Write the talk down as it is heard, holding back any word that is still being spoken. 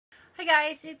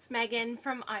Hi guys, it's Megan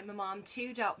from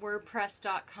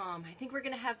imamom2.wordpress.com. I think we're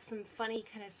going to have some funny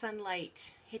kind of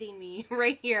sunlight hitting me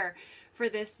right here for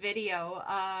this video.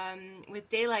 With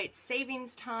daylight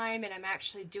savings time, and I'm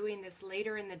actually doing this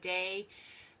later in the day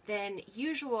than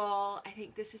usual, I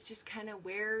think this is just kind of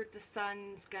where the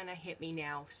sun's going to hit me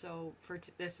now, so for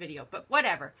this video, but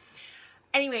whatever.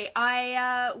 Anyway,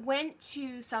 I went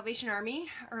to Salvation Army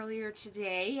earlier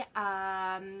today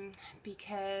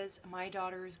because my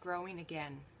daughter is growing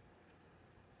again.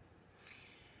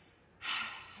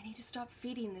 I need to stop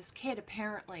feeding this kid,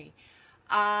 apparently.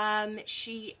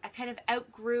 She kind of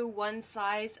outgrew one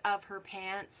size of her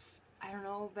pants, I don't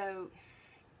know, about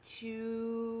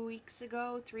 2 weeks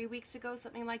ago, 3 weeks ago,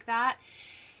 something like that.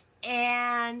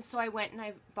 And so I went and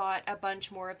I bought a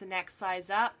bunch more of the next size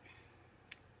up.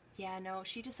 Yeah, no,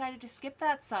 she decided to skip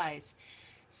that size.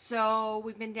 So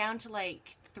we've been down to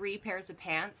like 3 pairs of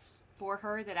pants for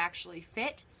her that actually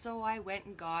fit. So I went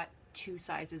and got 2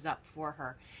 sizes up for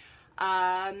her.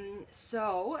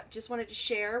 So just wanted to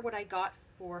share what I got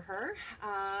for her.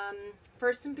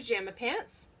 First, some pajama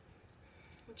pants,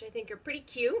 which I think are pretty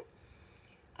cute.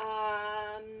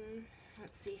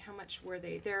 Let's see, how much were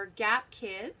they? They're Gap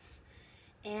Kids,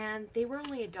 and they were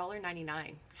only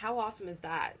 $1.99. How awesome is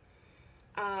that?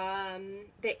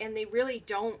 They really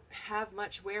don't have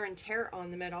much wear and tear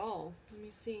on them at all. Let me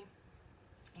see.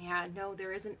 Yeah, no,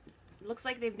 there isn't. Looks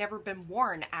like they've never been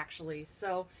worn, actually.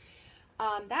 So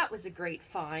that was a great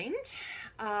find.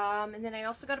 And then I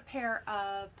also got a pair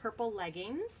of purple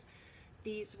leggings.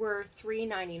 These were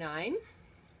 $3.99.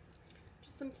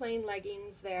 Just some plain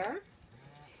leggings there.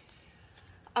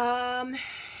 And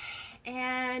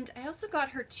I also got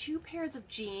her 2 pairs of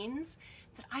jeans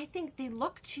that I think they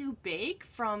look too big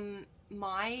from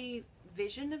my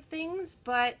vision of things,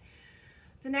 but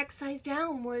the next size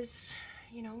down was,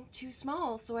 you know, too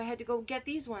small, so I had to go get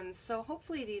these ones. So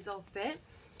hopefully these will fit.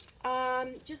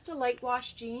 Just a light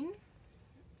wash jean.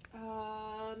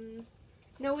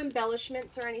 No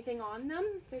embellishments or anything on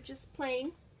them. They're just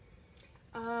plain.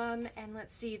 And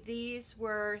let's see, these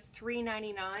were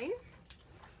 $3.99.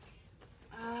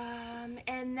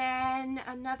 And then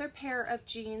another pair of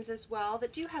jeans as well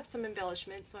that do have some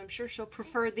embellishments, so I'm sure she'll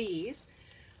prefer these.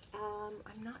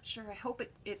 I'm not sure. I hope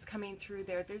it's coming through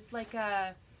there. There's like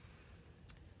a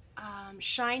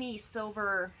shiny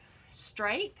silver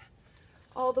stripe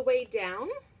all the way down.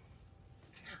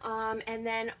 And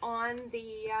then on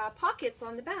the pockets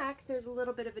on the back, there's a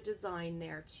little bit of a design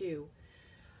there too.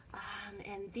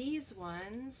 And these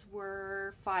ones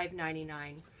were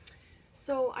 $5.99.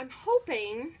 So I'm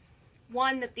hoping,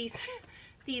 1, that these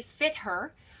fit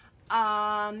her,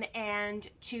 and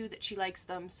 2, that she likes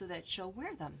them so that she'll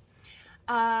wear them.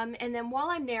 And then while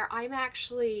I'm there, I'm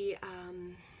actually,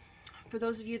 for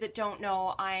those of you that don't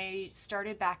know, I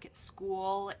started back at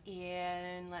school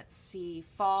in, let's see,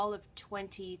 fall of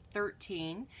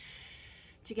 2013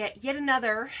 to get yet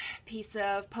another piece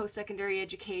of post-secondary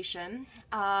education.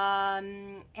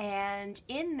 And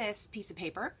in this piece of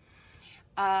paper,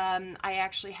 I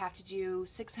actually have to do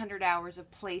 600 hours of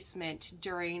placement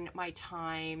during my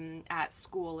time at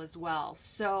school as well.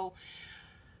 So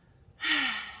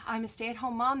I'm a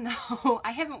stay-at-home mom though.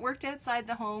 I haven't worked outside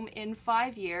the home in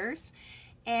 5 years,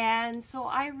 and so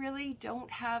I really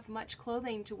don't have much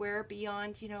clothing to wear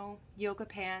beyond, you know, yoga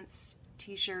pants,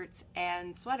 t-shirts,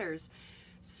 and sweaters.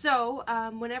 So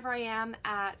whenever I am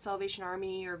at Salvation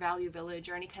Army or Value Village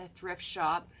or any kind of thrift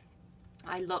shop,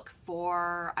 I look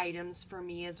for items for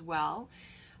me as well.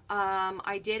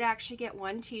 I did actually get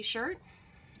 1 t-shirt,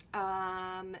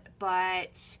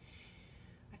 but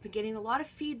I've been getting a lot of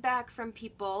feedback from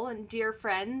people and dear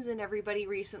friends and everybody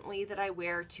recently that I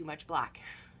wear too much black.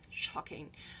 Shocking.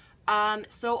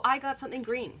 So I got something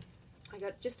green. I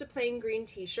got just a plain green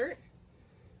t-shirt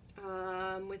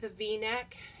with a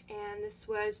v-neck, and this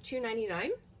was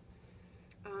 $2.99.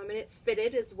 And it's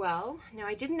fitted as well. Now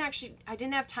I didn't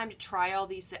have time to try all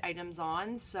these items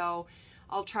on, so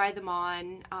I'll try them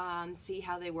on, see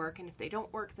how they work, and if they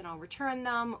don't work, then I'll return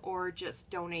them or just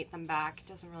donate them back. It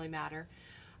doesn't really matter.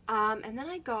 And then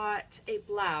I got a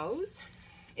blouse.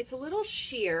 It's a little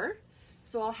sheer,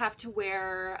 so I'll have to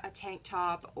wear a tank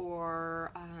top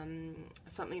or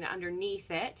something underneath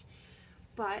it.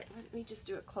 But let me just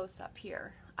do it close up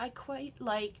here. I quite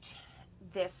liked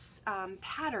this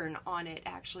pattern on it,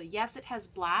 actually. Yes, it has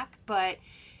black, but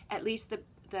at least the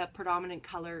predominant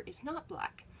color is not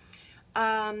black.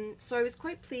 So I was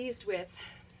quite pleased with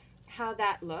how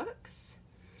that looks,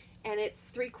 and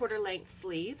it's 3/4 length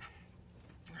sleeve.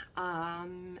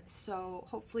 So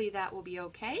hopefully that will be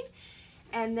okay.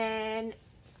 And then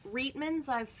Reitman's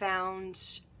I've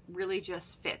found really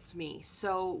just fits me.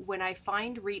 So when I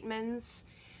find Reitman's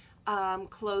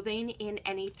clothing in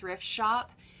any thrift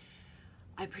shop,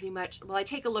 I pretty much, well, I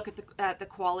take a look at the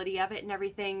quality of it and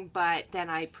everything, but then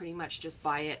I pretty much just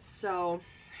buy it. So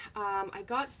I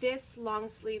got this long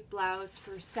sleeve blouse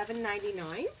for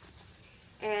 $7.99.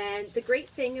 And the great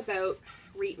thing about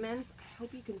Reitman's, I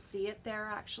hope you can see it there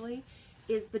actually,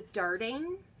 is the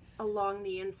darting along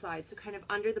the inside. So kind of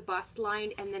under the bust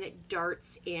line, and then it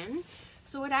darts in.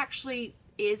 So it actually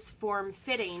is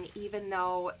form-fitting, even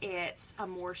though it's a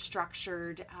more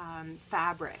structured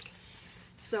fabric.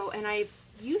 So, and I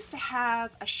used to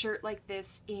have a shirt like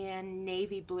this in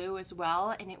navy blue as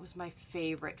well, and it was my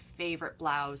favorite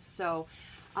blouse. So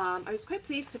I was quite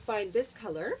pleased to find this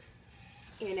color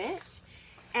in it.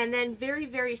 And then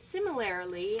very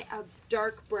similarly, a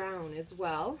dark brown as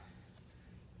well.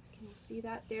 Can you see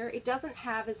that there? It doesn't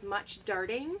have as much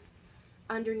darting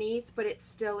underneath, but it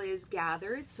still is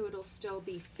gathered, so it'll still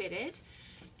be fitted.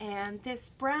 And this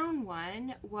brown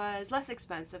one was less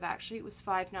expensive actually. It was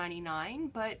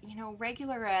 $5.99, but you know,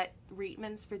 regular at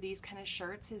Reitman's for these kind of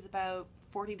shirts is about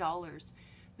 $40,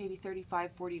 maybe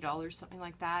 $35, $40, something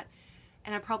like that.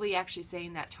 And I'm probably actually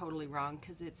saying that totally wrong,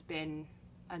 because it's been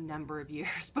a number of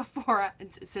years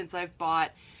since I've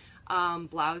bought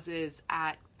blouses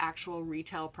at actual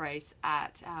retail price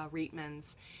at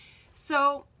Reitman's.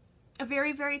 So a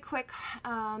very quick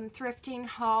thrifting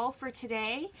haul for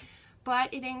today,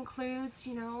 but it includes,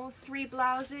 you know, 3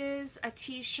 blouses, a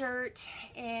t-shirt,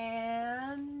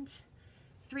 and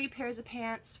 3 pairs of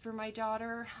pants for my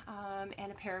daughter,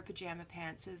 and a pair of pajama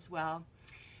pants as well.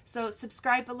 So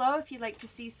subscribe below if you'd like to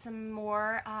see some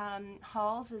more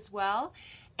hauls as well.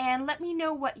 And let me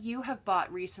know what you have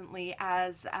bought recently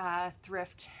as a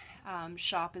thrift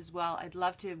shop as well. I'd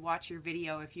love to watch your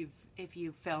video if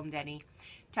you've filmed any.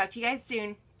 Talk to you guys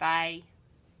soon. Bye.